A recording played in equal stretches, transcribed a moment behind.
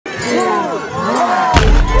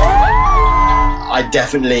I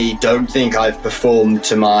definitely don't think I've performed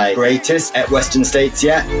to my greatest at Western States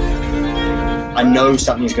yet. I know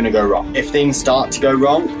something's going to go wrong. If things start to go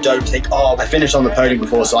wrong, don't think, oh, I finished on the podium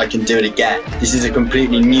before so I can do it again. This is a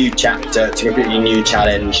completely new chapter, it's a completely new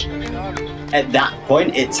challenge. At that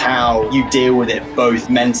point, it's how you deal with it both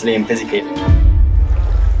mentally and physically.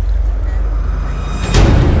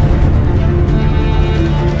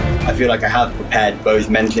 I feel like I have prepared both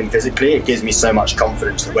mentally and physically. It gives me so much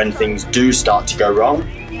confidence that when things do start to go wrong,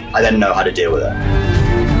 I then know how to deal with it.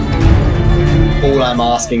 All I'm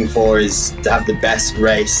asking for is to have the best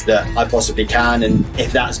race that I possibly can, and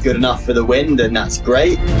if that's good enough for the win, then that's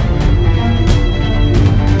great.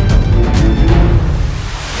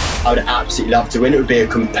 I would absolutely love to win. It would be a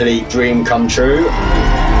complete dream come true.